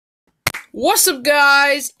What's up,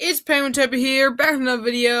 guys? It's Penguin Typer here, back with another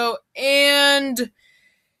video, and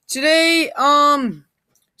today,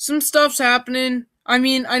 some stuff's happening. I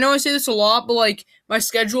mean, I know I say this a lot, but, like, my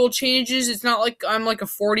schedule changes. It's not like I'm, like, a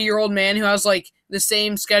 40-year-old man who has, like, the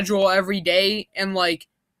same schedule every day, and, like,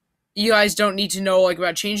 you guys don't need to know, like,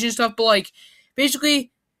 about changing stuff, but, like, basically,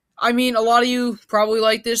 I mean, a lot of you probably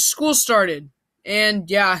like this. School started, and,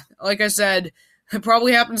 yeah, like I said, it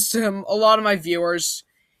probably happens to a lot of my viewers,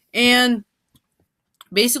 and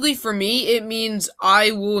basically, for me, it means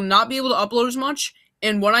I will not be able to upload as much,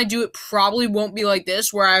 and when I do, it probably won't be like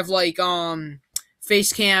this, where I have like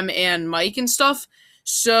face cam and mic and stuff.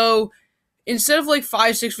 So instead of like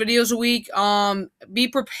 5, 6 videos a week, be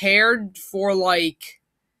prepared for like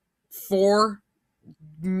 4,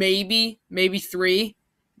 maybe 3,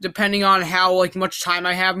 depending on how like much time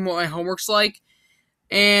I have and what my homework's like.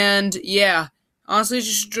 And yeah, honestly,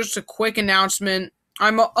 it's just a quick announcement.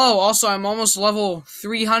 I'm almost level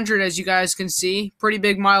 300, as you guys can see. Pretty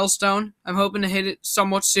big milestone. I'm hoping to hit it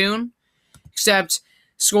somewhat soon. Except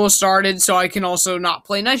school started, so I can also not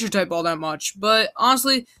play Nitro Type all that much. But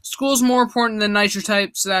honestly, school's more important than Nitro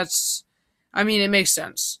Type, so it makes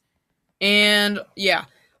sense. And yeah,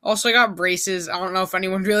 also I got braces. I don't know if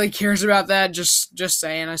anyone really cares about that. Just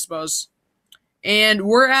saying, I suppose. And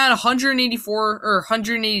we're at 184 or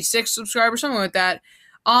 186 subscribers, something like that.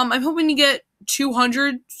 I'm hoping to get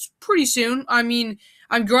 200 pretty soon. I mean,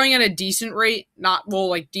 I'm growing at a decent rate, not well,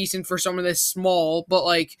 like decent for someone this small, but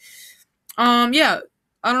like, yeah,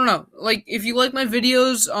 I don't know. Like, if you like my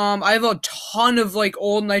videos, I have a ton of like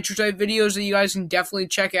old Nitro Type videos that you guys can definitely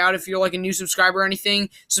check out if you're like a new subscriber or anything.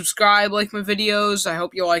 Subscribe, like my videos. I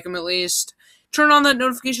hope you like them at least. Turn on that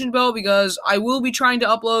notification bell because I will be trying to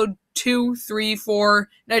upload 2, 3, 4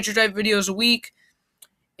 Nitro Type videos a week.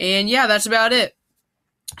 And yeah, that's about it.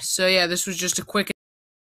 So yeah, this was just a quick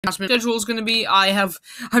announcement. Schedule is going to be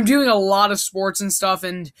I'm doing a lot of sports and stuff,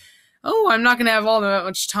 and I'm not going to have all that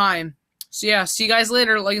much time. So yeah, see you guys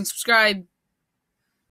later. Like and subscribe.